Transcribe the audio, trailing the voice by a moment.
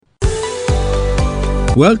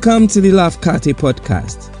Welcome to the Lafcate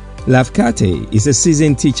podcast. Lafcate is a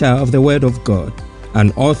seasoned teacher of the Word of God,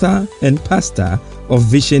 an author and pastor of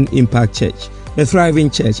Vision Impact Church, a thriving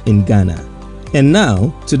church in Ghana. And now,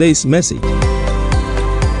 today's message.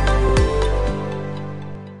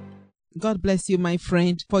 God bless you, my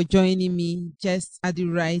friend, for joining me just at the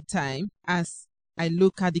right time as I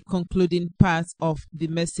look at the concluding part of the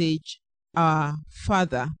message, Our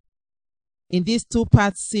Father. In this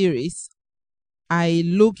two-part series, I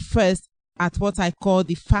looked first at what I call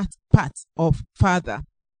the fat part of Father.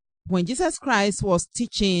 When Jesus Christ was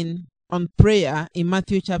teaching on prayer in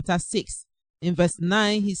Matthew chapter 6, in verse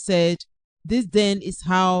 9, he said, "This then is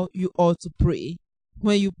how you ought to pray.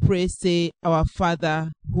 When you pray, say, Our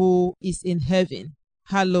Father who is in heaven,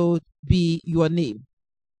 hallowed be your name."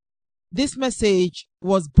 This message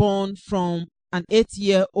was born from an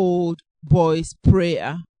 8-year-old boy's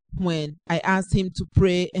prayer when I asked him to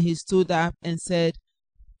pray, and he stood up and said,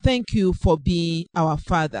 "Thank you for being our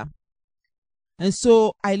Father." And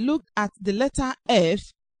so I looked at the letter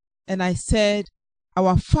F and I said,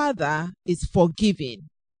 our Father is forgiving.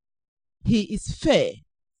 He is fair.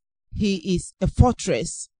 He is a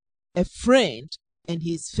fortress, a friend, and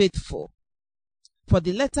he is faithful. For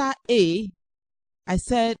the letter A, I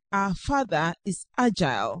said, our Father is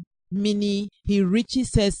agile, meaning he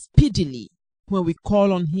reaches us speedily when we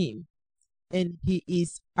call on him, and he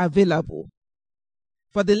is available.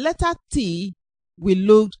 For the letter T, we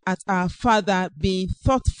looked at our Father being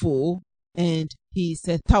thoughtful, and he is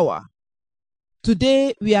a tower.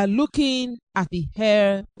 Today, we are looking at the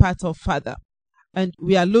hair part of Father, and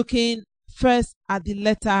we are looking first at the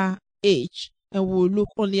letter H, and we will look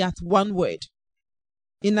only at one word.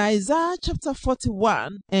 In Isaiah chapter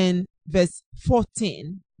 41 and verse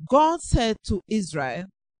 14, God said to Israel,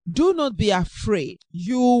 "Do not be afraid,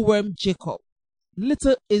 you worm Jacob,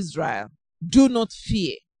 little Israel, do not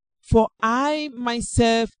fear, for I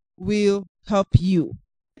myself will help you."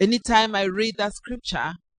 Anytime I read that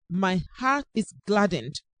scripture, my heart is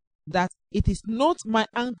gladdened that it is not my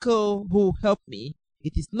uncle who helped me.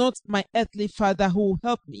 It is not my earthly father who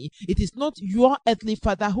helped me. It is not your earthly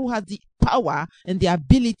father who has the power and the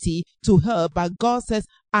ability to help, but God says,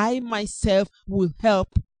 "I myself will help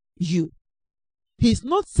you." He's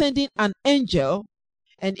not sending an angel,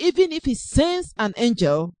 and even if he sends an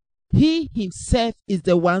angel, he himself is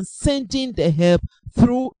the one sending the help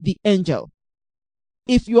through the angel.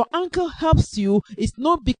 If your uncle helps you, it's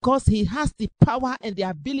not because he has the power and the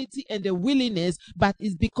ability and the willingness, but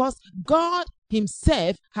it's because God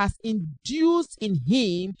himself has induced in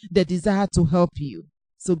him the desire to help you.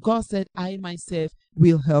 So God said, "I myself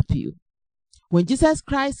will help you." When Jesus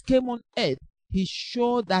Christ came on earth, he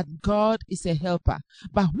showed that God is a helper.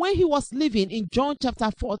 But when he was living in John chapter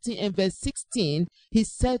 14 and verse 16, he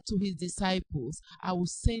said to his disciples, "I will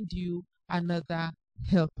send you another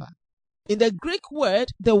helper." In the Greek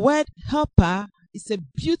word, the word helper is a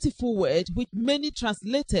beautiful word which many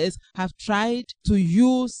translators have tried to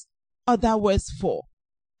use other words for.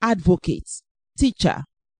 Advocate, teacher,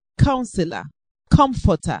 counselor,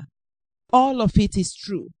 comforter. All of it is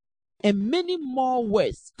true. And many more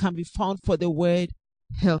words can be found for the word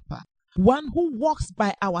helper. One who walks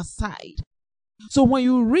by our side. So when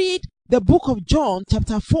you read the book of John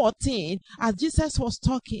chapter 14, as Jesus was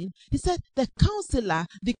talking, he said the counselor,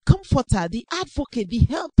 the comforter, the advocate, the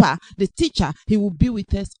helper, the teacher, he will be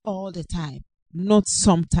with us all the time, not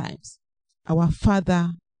sometimes. Our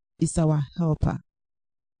Father is our helper.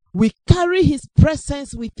 We carry his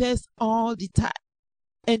presence with us all the time.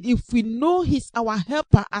 And if we know he's our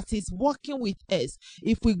helper as he's working with us,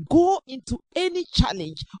 if we go into any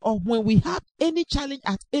challenge or when we have any challenge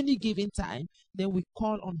at any given time, then we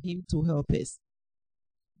call on him to help us.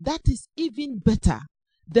 That is even better.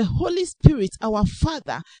 The Holy Spirit, our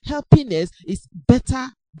Father, helping us is better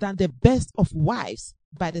than the best of wives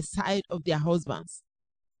by the side of their husbands.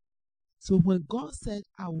 So when God said,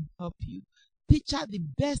 "I will help you," picture the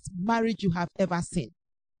best marriage you have ever seen.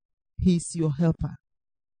 He's your helper.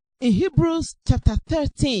 In Hebrews chapter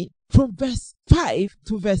 13, from verse 5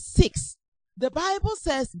 to verse 6, the Bible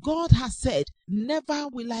says, God has said, "Never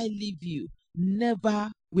will I leave you,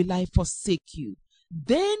 never will I forsake you."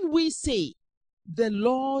 Then we say, "The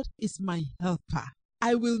Lord is my helper.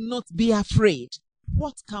 I will not be afraid.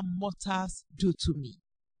 What can mortals do to me?"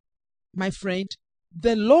 My friend,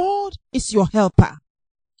 the Lord is your helper.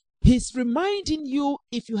 He's reminding you,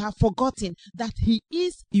 if you have forgotten, that he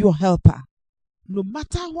is your helper. No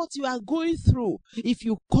matter what you are going through, if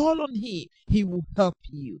you call on him, he will help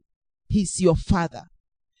you. He's your Father.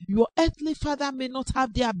 Your earthly father may not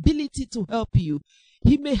have the ability to help you.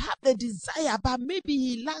 He may have the desire, but maybe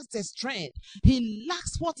he lacks the strength. He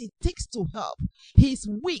lacks what it takes to help. He's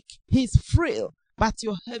weak. He's frail. But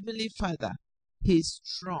your Heavenly Father, He's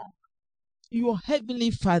strong. Your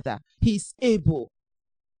Heavenly Father, He's able.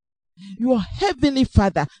 Your Heavenly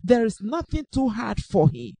Father, there is nothing too hard for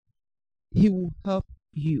Him. He will help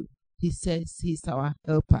you. He says He's our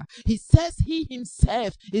helper. He says He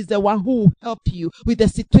Himself is the one who will help you with the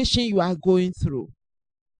situation you are going through.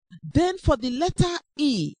 Then for the letter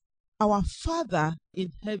E, our Father in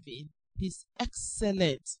heaven is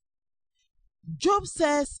excellent. Job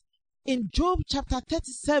says in Job chapter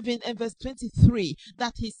 37 and verse 23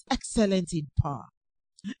 that He's excellent in power.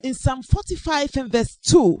 In Psalm 45 and verse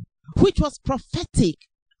 2, which was prophetic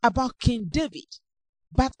about King David,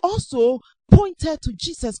 but also pointed to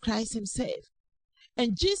Jesus Christ Himself.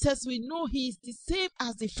 And Jesus, we know He is the same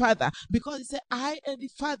as the Father, because He said, I and the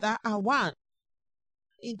Father are one.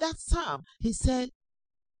 In that psalm, He said,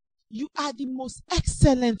 you are the most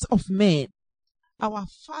excellent of men. Our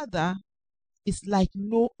Father is like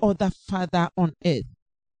no other father on earth.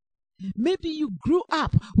 Maybe you grew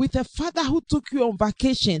up with a father who took you on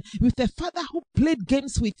vacation, with a father who played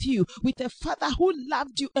games with you, with a father who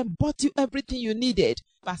loved you and bought you everything you needed.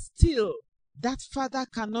 But still, that father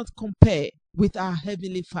cannot compare with our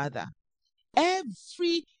Heavenly Father.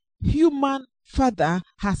 Every human father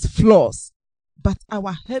has flaws, but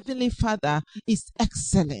our Heavenly Father is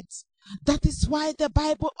excellent. That is why the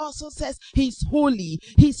Bible also says He's holy,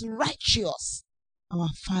 He's righteous. Our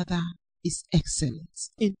Father is excellent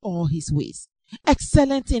in all His ways.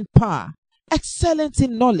 Excellent in power, excellent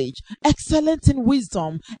in knowledge, excellent in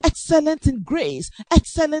wisdom, excellent in grace,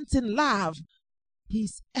 excellent in love.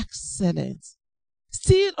 He's excellent.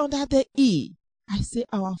 Still under the E, I say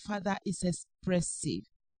our Father is expressive.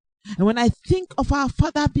 And when I think of our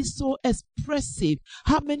Father being so expressive,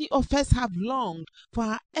 how many of us have longed for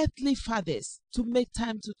our earthly fathers to make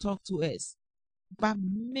time to talk to us? But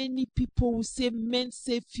many people will say men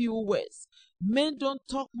say few words. Men don't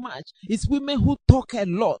talk much. It's women who talk a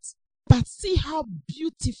lot. But see how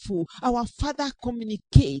beautiful our Father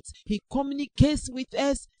communicates. He communicates with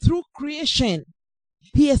us through creation.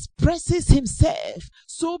 He expresses Himself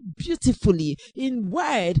so beautifully in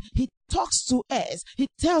word. He talks to us. He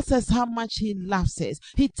tells us how much He loves us.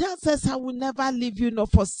 He tells us I will never leave you nor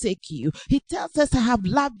forsake you. He tells us I have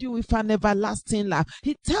loved you with an everlasting love.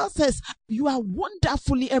 He tells us you are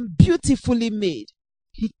wonderfully and beautifully made.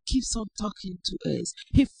 He keeps on talking to us.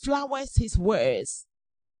 He flowers His words.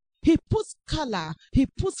 He puts color. He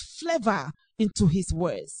puts flavor into His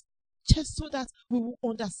words. Just so that we will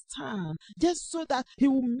understand, just so that He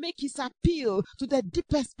will make His appeal to the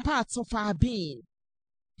deepest parts of our being.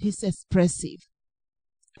 He's expressive.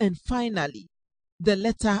 And finally, the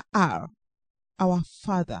letter R, our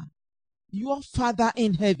Father. Your Father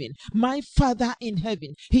in heaven, my Father in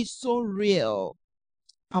heaven, He's so real.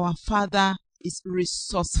 Our Father is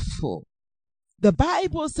resourceful. The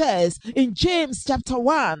Bible says in James chapter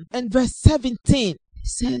 1 and verse 17, it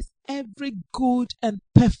says, every good and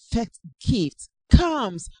perfect gift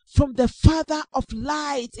comes from the Father of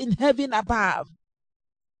light in heaven above.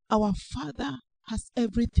 Our Father has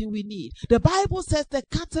everything we need. The Bible says the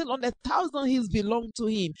cattle on 1,000 hills belong to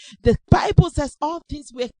Him. The Bible says all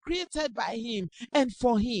things were created by Him and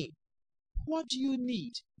for Him. What do you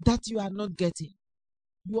need that you are not getting?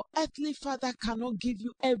 Your earthly father cannot give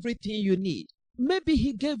you everything you need. Maybe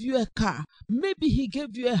he gave you a car. Maybe he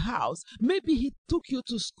gave you a house. Maybe he took you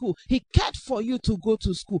to school. He cared for you to go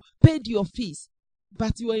to school, paid your fees.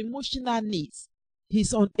 But your emotional needs,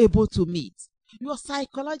 he's unable to meet. Your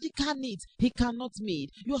psychological needs, he cannot meet.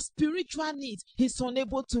 Your spiritual needs, he's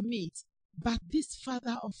unable to meet. But this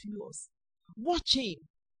Father of yours, watch him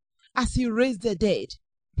as he raised the dead.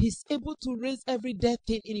 He's able to raise every dead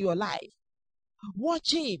thing in your life.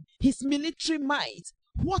 Watch him, his military might.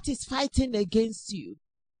 What is fighting against you?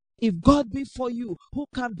 If God be for you, who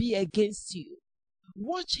can be against you?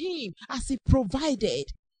 Watch him as he provided.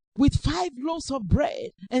 With 5 loaves of bread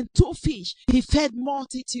and 2 fish, he fed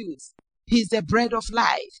multitudes. He's the bread of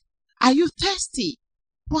life. Are you thirsty?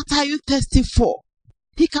 What are you thirsty for?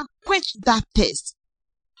 He can quench that thirst.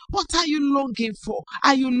 What are you longing for?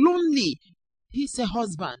 Are you lonely? He's a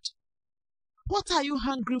husband. What are you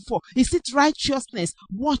hungry for? Is it righteousness?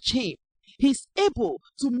 Watch him. He's able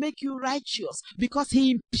to make you righteous because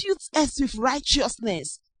he imputes us with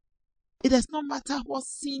righteousness. It does not matter what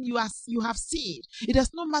sin you have sinned. It does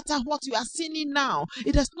not matter what you are sinning now.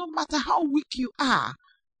 It does not matter how weak you are.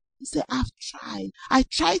 He said, I've tried. I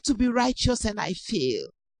tried to be righteous and I fail.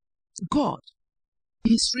 God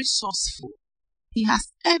is resourceful. He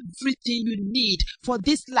has everything you need for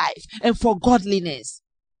this life and for godliness.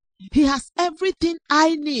 He has everything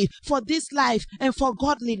I need for this life and for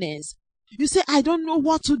godliness. You say, I don't know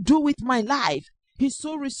what to do with my life. He's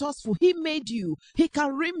so resourceful. He made you. He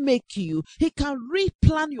can remake you. He can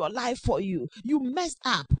replan your life for you. You messed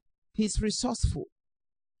up. He's resourceful.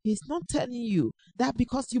 He's not telling you that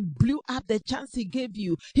because you blew up the chance he gave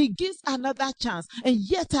you, he gives another chance and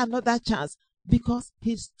yet another chance, because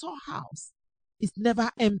his storehouse is never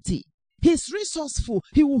empty. He's resourceful.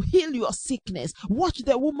 He will heal your sickness. Watch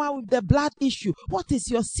the woman with the blood issue. What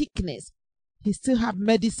is your sickness? He still have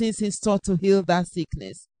medicines in store to heal that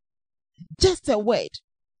sickness. Just a word,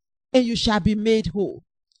 and you shall be made whole.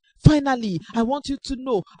 Finally, I want you to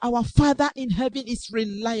know our Father in heaven is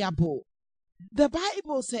reliable. The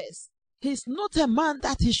Bible says he's not a man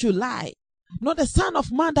that he should lie, not a son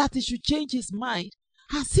of man that he should change his mind.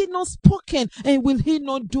 Has he not spoken, and will he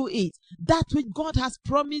not do it? That which God has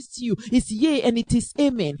promised you is yea, and it is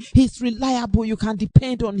amen. He's reliable. You can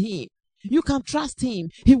depend on him. You can trust him.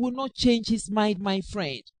 He will not change his mind, my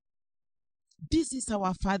friend. This is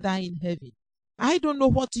our Father in heaven. I don't know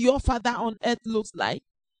what your Father on earth looks like,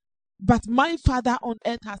 but my Father on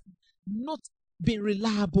earth has not been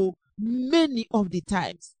reliable many of the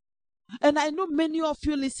times. And I know many of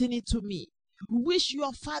you listening to me wish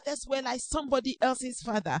your fathers were like somebody else's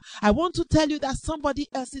father. I want to tell you that somebody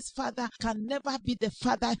else's father can never be the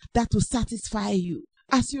father that will satisfy you.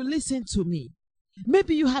 As you listen to me,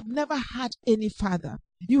 maybe you have never had any father.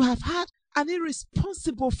 You have had an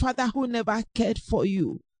irresponsible father who never cared for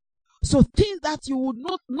you. So things that you would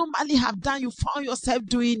not normally have done, you found yourself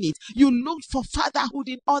doing it. You looked for fatherhood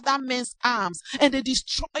in other men's arms and they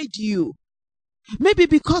destroyed you. Maybe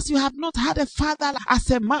because you have not had a father as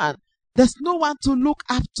a man, there's no one to look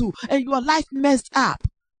up to and your life messed up.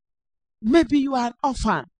 Maybe you are an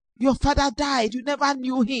orphan. Your father died. You never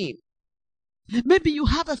knew him. Maybe you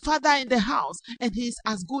have a father in the house and he's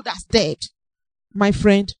as good as dead. My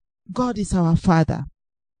friend, God is our Father.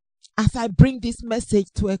 As I bring this message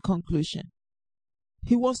to a conclusion,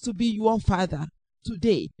 he wants to be your Father.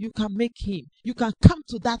 Today, you can make him. You can come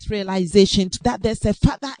to that realization that there's a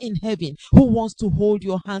Father in heaven who wants to hold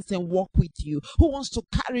your hands and walk with you, who wants to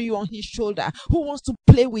carry you on his shoulder, who wants to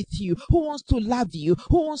play with you, who wants to love you,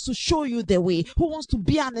 who wants to show you the way, who wants to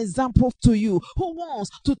be an example to you, who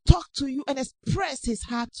wants to talk to you and express his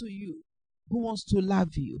heart to you, who wants to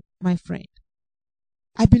love you, my friend.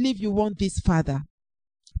 I believe you want this Father.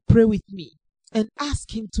 Pray with me and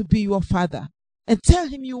ask him to be your Father and tell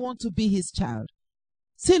him you want to be his child.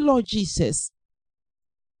 Say, Lord Jesus,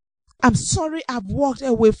 I'm sorry I've walked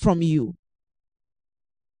away from you.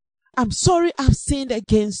 I'm sorry I've sinned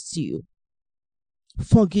against you.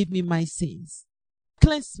 Forgive me my sins.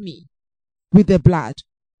 Cleanse me with the blood.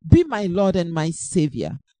 Be my Lord and my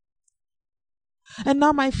Savior. And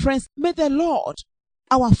now, my friends, may the Lord,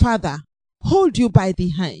 our Father, hold you by the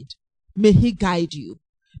hand. May he guide you.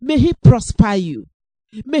 May he prosper you.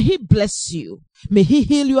 May he bless you. May he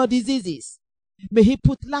heal your diseases. May he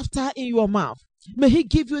put laughter in your mouth. May he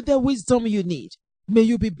give you the wisdom you need. May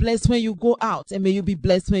you be blessed when you go out and may you be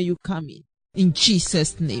blessed when you come in. In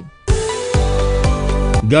Jesus' name.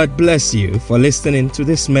 God bless you for listening to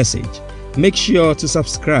this message. Make sure to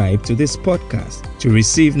subscribe to this podcast to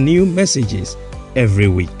receive new messages every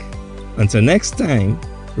week. Until next time,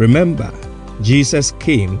 remember, Jesus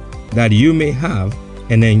came that you may have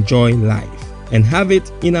and enjoy life and have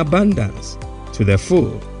it in abundance to the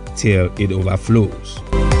full till it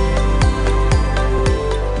overflows.